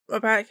We're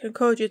back in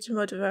Call of Duty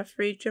Modern Warfare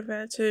 3, jumping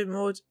into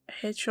mode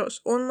headshots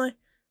only.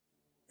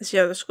 Let's see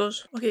how this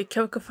goes. Okay,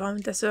 kill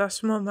confirmed. This is a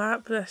small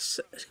map, but it's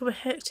gonna be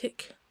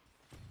hectic.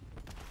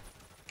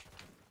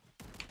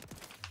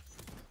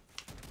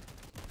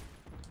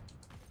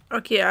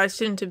 Okay, I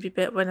seem to be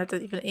better when I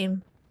didn't even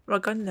aim my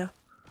gun there.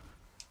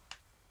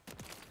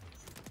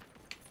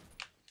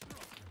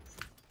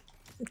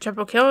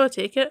 Triple kill, I'll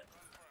take it.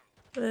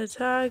 The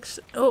tags.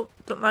 Oh,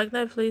 don't lag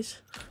now,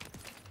 please.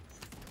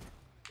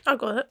 I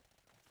got it.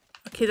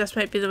 Okay, this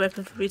might be the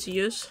weapon for me to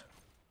use.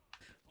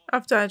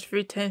 I've died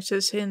 3 times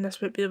to saying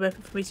this might be the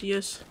weapon for me to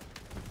use.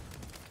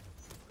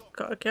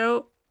 Got a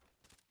kill.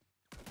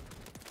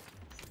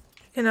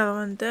 Another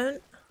one down.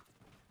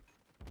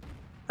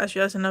 I just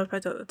realised I never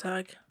picked up the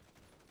tag.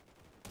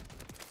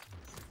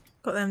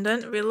 Got them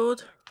down.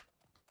 Reload.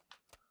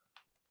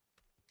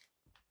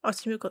 Oh,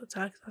 teammate got the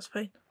tag. That's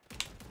fine.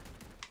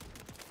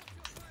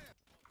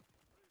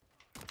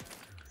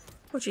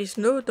 Oh jeez,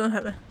 no, don't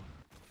hit me.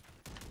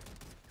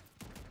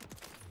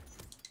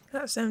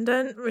 That's them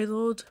down.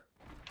 Reload.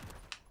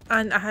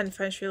 And I hadn't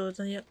finished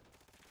reloading yet.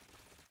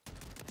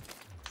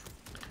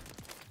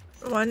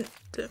 1,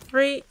 2,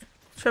 3.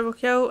 Triple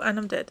kill and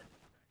I'm dead.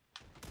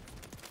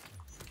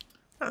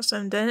 That's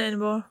them down. Any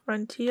more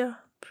around here?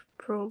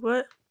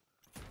 Probably.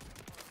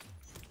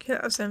 Okay,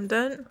 that's them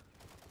down.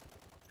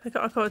 I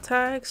got a couple of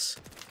tags.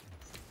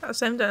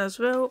 That's them down as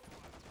well.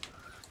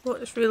 Oh,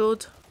 just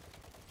reload.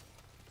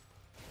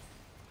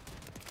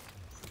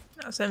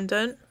 That's them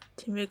down.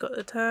 Teammate got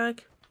the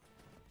tag.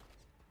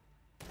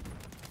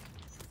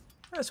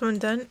 That's one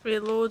down.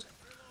 Reload.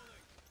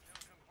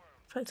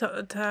 Picked up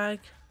the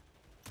tag.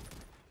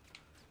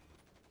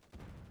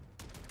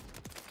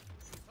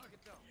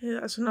 Yeah,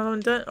 that's another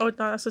one down. Oh no,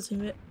 that's a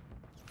teammate.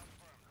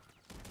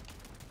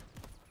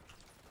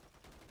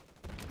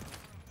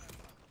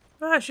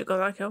 I actually got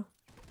that kill.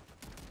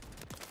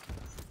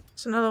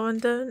 There's another one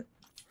down.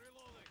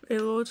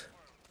 Reload.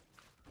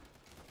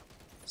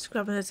 Just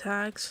grabbing the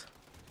tags.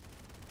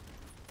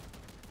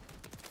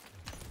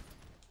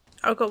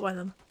 I've got one of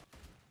them.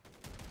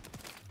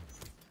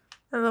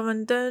 Another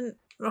one down.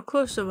 We're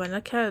close to win.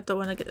 I kind of don't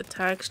want to get the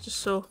tags just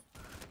so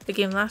the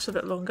game lasts a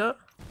bit longer.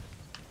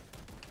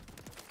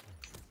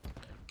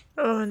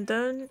 Another one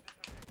down.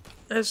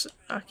 There's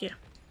okay.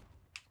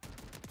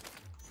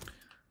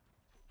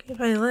 Okay,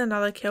 finally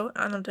another kill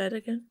and I'm dead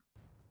again.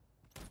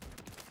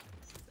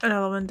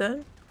 Another one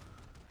down.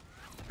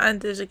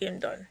 And there's a game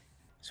done.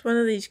 It's one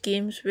of these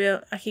games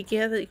where I could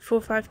get like 4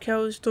 or 5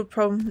 kills, no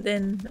problem,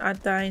 then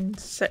I'd die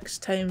 6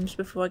 times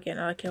before I get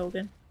another kill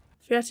again.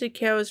 30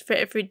 kills,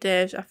 33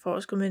 deaths. I thought it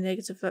was going to be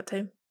negative that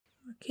time.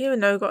 Okay, we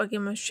now got a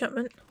game of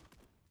shipment.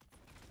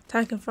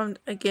 Tag confirmed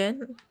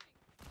again.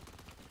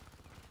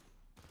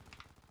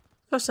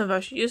 First time I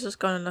should use this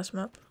gun on this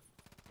map.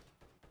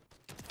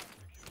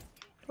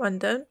 One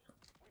down.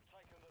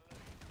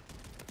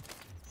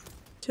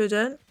 2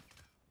 down.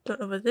 Don't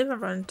know where they've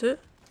run to.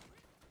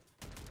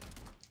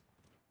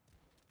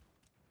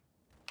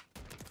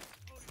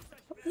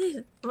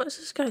 What's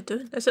this guy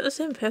doing? Is it the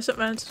same person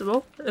that ran into the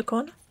wall in the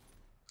corner?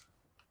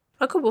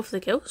 I got both of the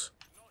kills.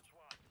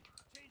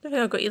 I don't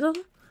think I got either of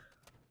them.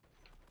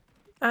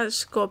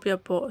 That's gotta be a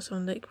bot or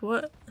something, like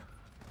what?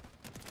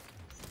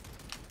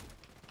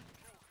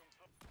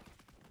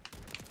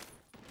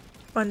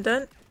 One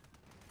down.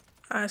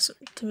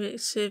 Teammate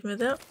saved me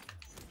there.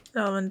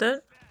 Another one down.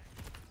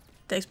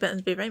 Didn't expect them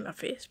to be right in my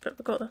face, but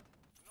we got them.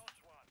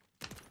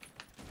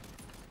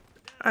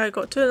 I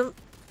got 2 of them.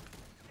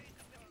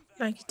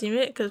 Thank you,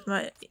 teammate, because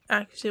my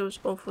accuracy was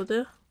awful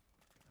there.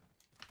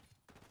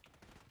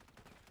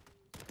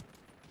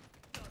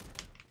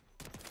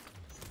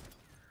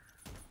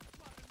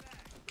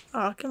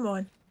 Oh, come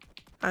on.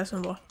 That's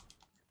one more.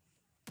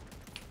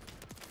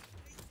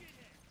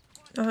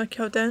 Another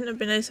kill down. It'd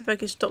be nice if I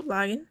could stop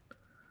lagging.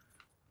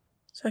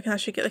 So I can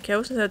actually get the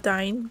kills instead of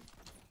dying.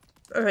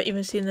 Without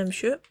even seeing them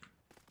shoot.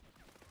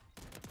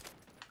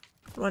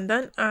 One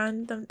down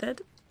and I'm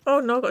dead.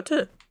 Oh no, I got 2.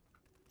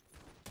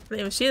 Didn't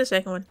even see the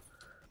second one.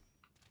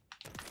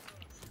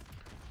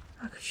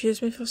 That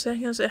confused me for a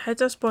second. I was like, how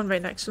did I spawn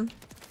right next to him?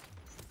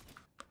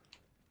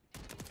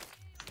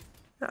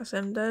 That's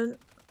him down.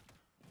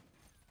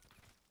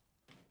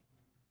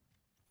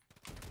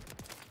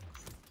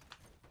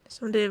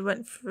 Somebody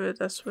went through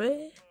this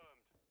way.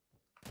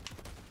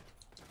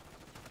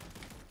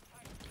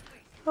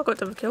 I got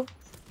double kill.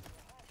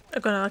 I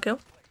got another kill.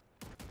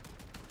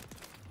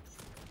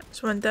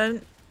 There's one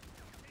down.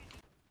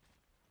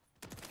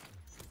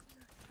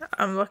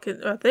 I'm lucky.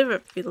 Well, they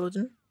were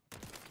reloading.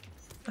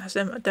 That's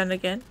them down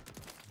again.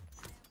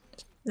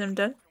 Them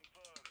down.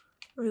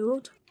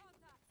 Reload.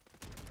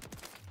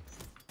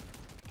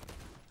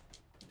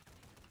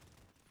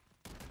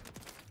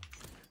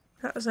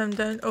 That's them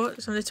down. Oh,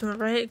 somebody to my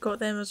right got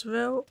them as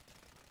well.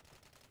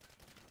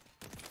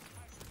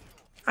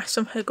 I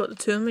somehow got the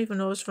 2 of them even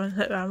though I was running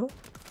out of ammo.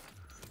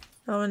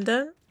 That one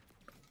down.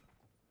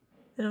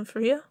 Then I'm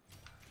through here.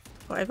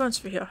 Oh, everyone's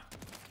through here.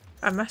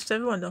 I missed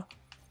everyone though.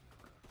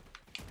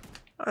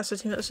 Oh, that's the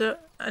team that's it.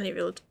 I need to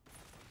reload.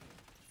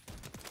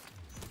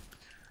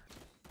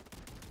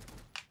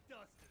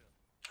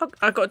 Fuck,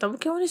 I got a double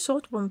kill on his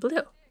sword, one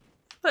bullet.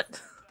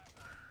 What?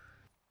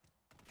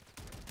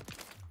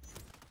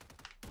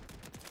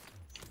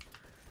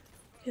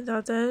 Get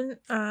that down,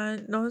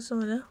 and no, there's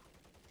someone there.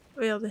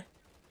 Where are they?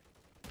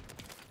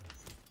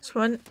 That's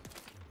one.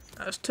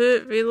 That's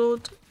two.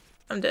 Reload.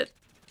 I'm dead.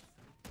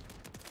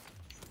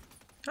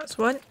 That's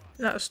one.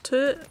 That's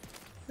two.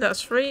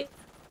 That's three.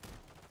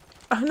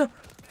 Oh no.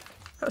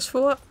 That's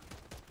four.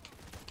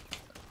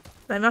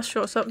 My mask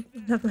shot's up.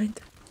 Never mind.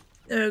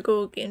 There we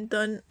go. Game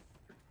done.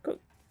 Got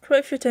quite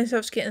a few times I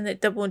was getting like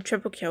double and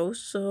triple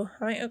kills, so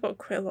I think I got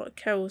quite a lot of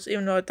kills,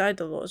 even though I died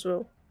a lot as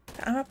well.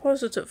 Am I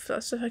positive?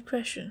 That's a big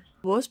question.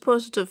 I was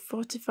positive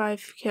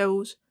 45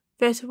 kills,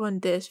 31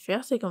 deaths,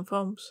 30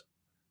 confirms,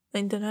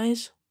 9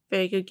 denies.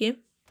 Very good game.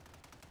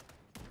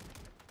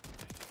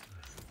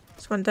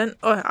 This one didn't.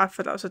 Oh, I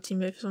thought that was a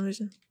teammate for some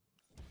reason.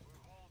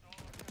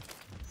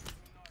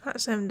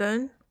 That's him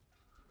down.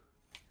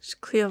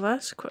 Just clear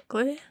this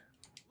quickly.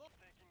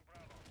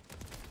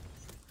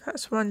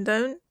 That's one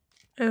down.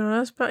 Anyone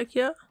else back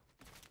here?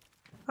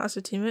 That's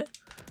a teammate.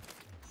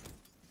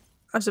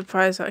 I'm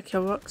surprised that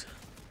kill worked.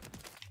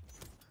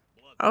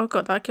 Oh,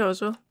 got that kill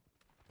as well.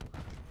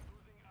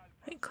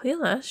 Right, clear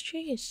this,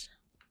 jeez.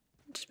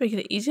 Just making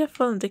it easier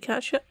for them to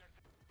catch it.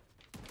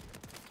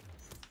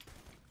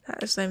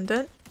 That is them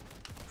down.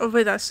 Oh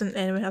wait, that's an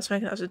enemy, that's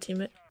making it as a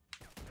teammate.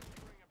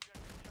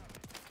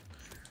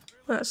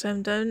 Well, that's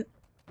them down.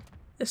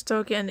 It's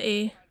still getting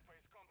A.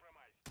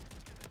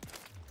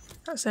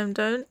 That's them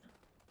down.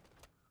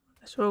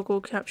 So we'll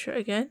go capture it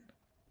again.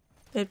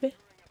 Maybe.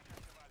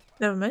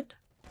 Never mind.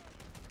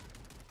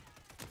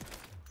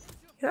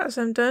 Yeah, that's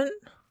them down.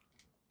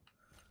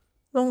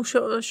 Long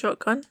shot with a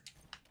shotgun.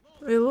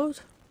 Reload.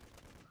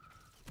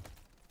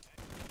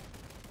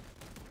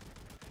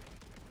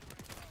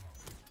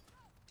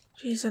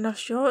 Jeez, enough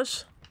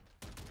shots.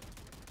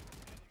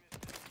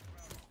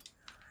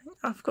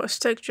 I've got a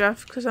stick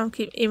drift because I'm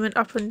keep aiming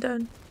up and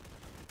down.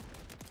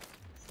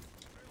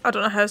 I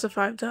don't know how I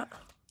survived that.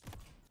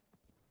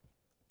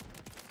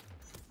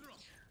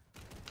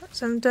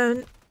 That's him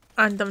down,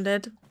 and I'm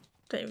dead.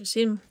 Don't even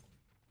see him.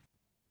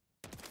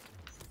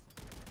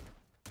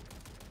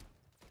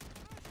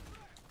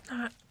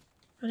 Alright,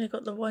 only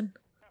got the one.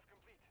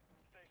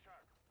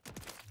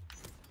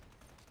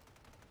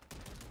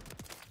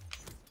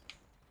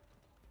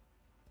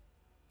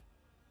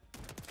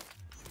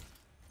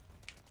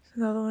 There's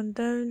another one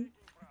down.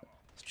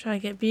 Let's try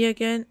and get B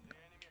again.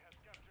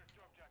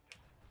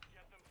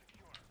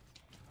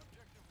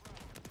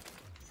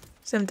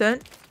 Same down.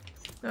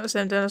 That was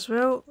them down as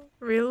well.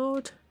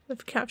 Reload.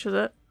 We've captured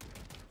it.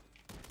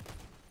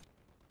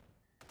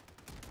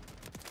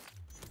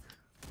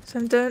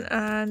 Same down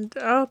and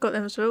oh, got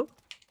them as well.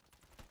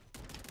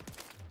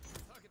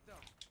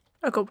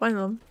 I got one of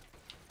them.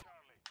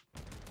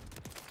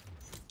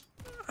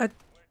 I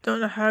don't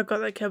know how I got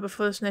that kill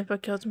before the sniper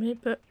killed me,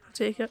 but I'll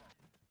take it.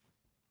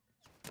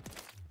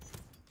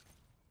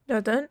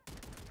 They're down.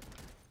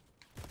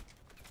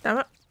 Damn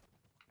it.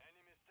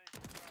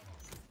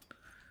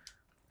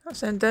 That's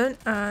them down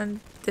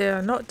and they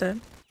are not down.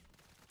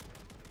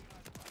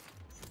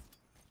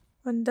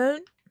 One down.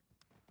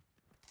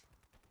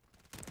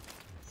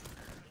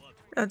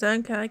 They're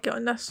down, can I get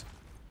on this?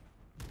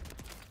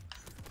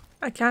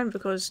 I can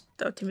because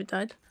that teammate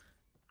died.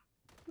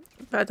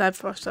 But I died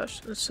first,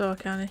 so I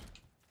can't.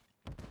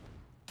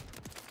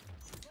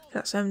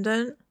 That's him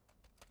down.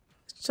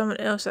 Someone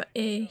else at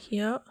A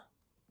here.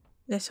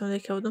 Unless somebody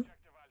killed him.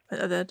 I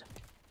think I did.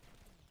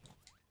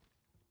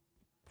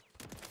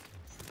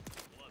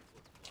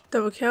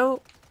 Double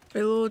kill,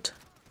 reload,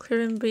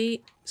 clearing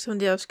B,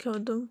 somebody else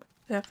killed them.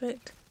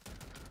 Perfect.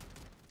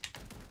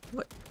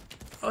 What?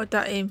 Oh,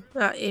 that aim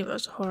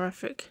was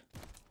horrific.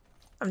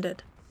 I'm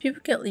dead.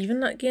 People kept leaving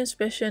that game,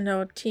 especially in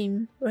our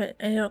team, when it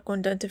ended up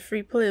going down to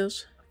 3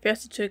 players.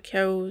 32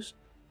 kills,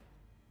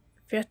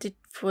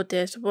 34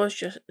 deaths.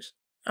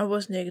 I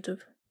was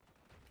negative.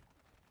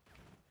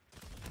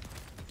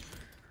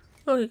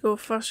 Okay, go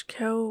first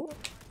kill.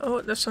 Oh,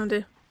 there's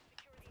somebody.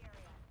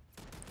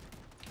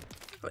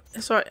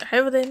 Wait, sorry,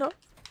 how were they not?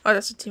 Oh,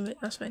 that's a teammate,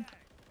 that's fine.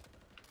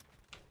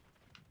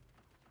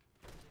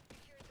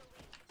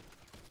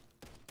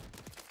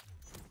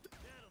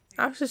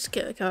 I was just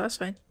get the kill, that's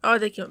fine. Oh,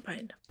 they came up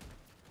behind.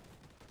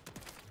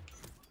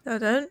 They're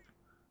down.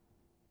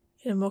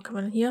 Any more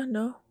coming in here?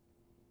 No.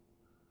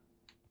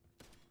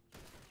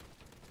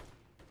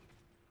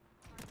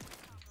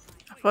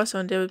 I thought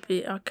someone would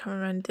be coming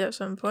around there at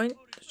some point.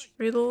 Just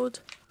reload.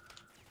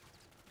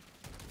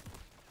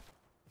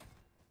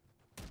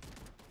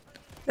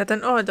 I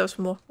didn't. Oh, there was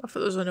more. I thought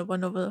there was only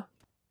one over there.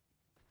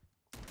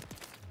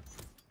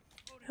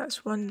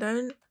 That's one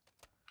down.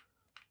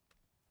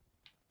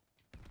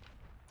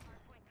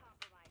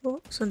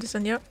 Oh, somebody's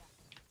in here.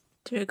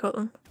 Teammate got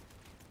them.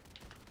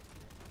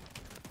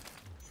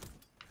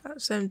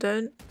 That's them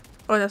down.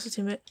 Oh, that's a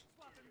teammate.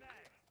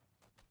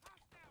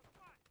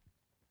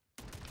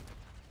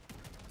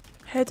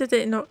 How did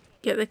they not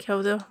get the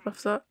kill there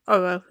with that?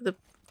 Oh well, I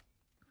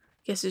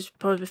guess it's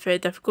probably very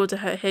difficult to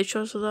hit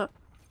headshots with that.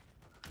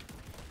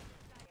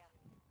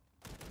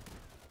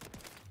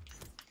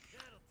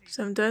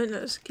 So I'm down,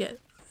 let's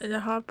get in a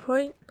hard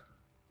point.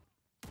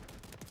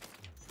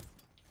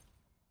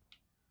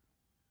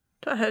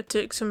 Don't have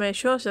to take so many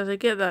shots as I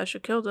get that, I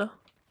should kill her.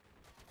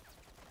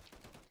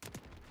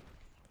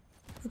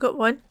 I got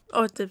one.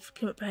 Oh, they've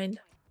come up behind.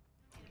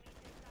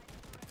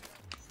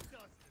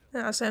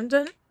 That's him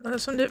done.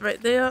 There's somebody right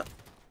there.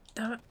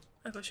 Damn it,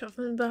 I got shot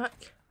from the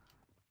back.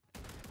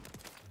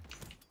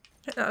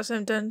 That's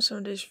him done.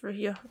 Somebody's for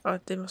here. Oh,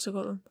 they must have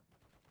got them.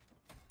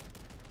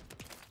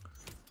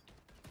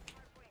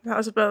 That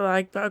was a bit of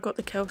lag, but I got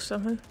the kill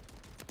somehow.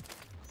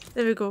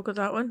 There we go, got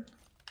that one.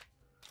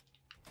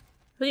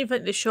 I don't even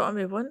think they shot at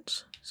me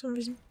once, for some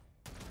reason.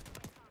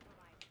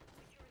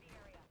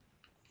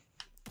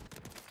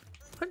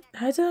 What?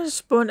 How did I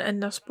spawn in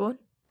their spawn?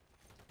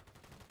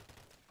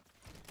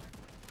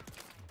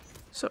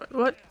 Sorry,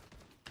 what?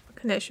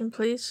 Connection,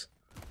 please.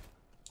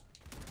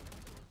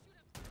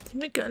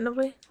 Teammate get in the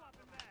way.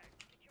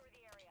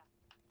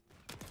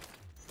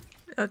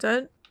 No,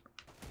 don't.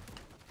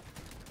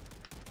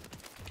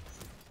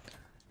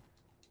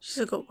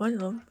 She's got one of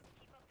them.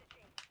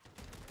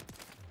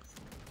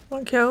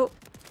 One kill.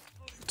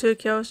 2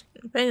 kills.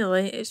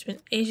 Finally, it's been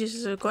ages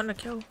since I've gotten a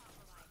kill.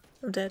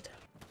 I'm dead.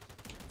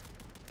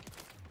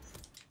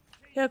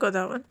 Yeah, I got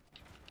that one.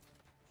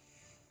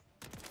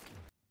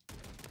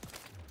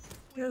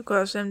 Yeah, I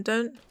got them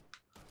down.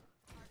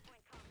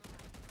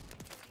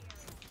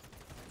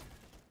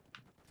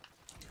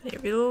 I need to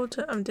reload.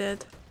 I'm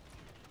dead.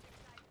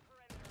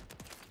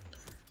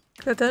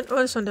 I don't.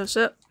 Oh, this one does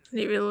it. I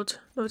need to reload.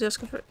 Nobody else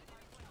can fit.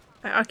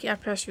 I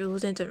pressed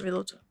reload and didn't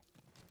reload.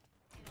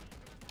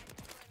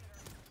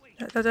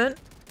 I don't.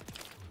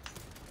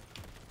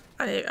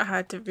 I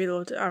had to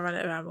reload. I ran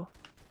out of ammo.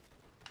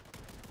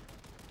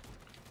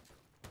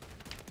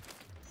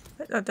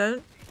 I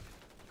don't.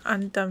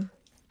 And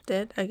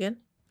dead again.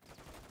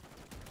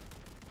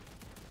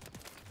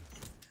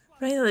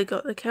 Finally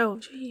got the kill.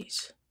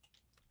 Jeez.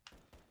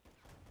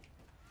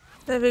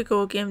 There we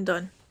go. Game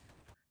done.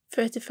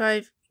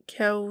 35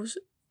 kills.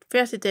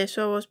 30 deaths.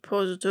 So I was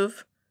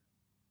positive.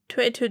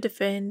 22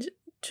 defend.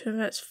 2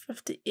 minutes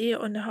 58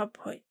 on the hard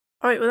point.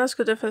 Alright, well that's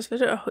good for this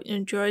video. I hope you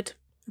enjoyed.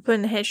 I'm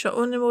playing the headshot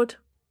only mode.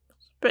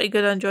 It's pretty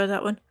good, I enjoyed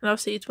that one. And I'll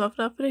see you tomorrow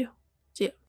for that video. See ya.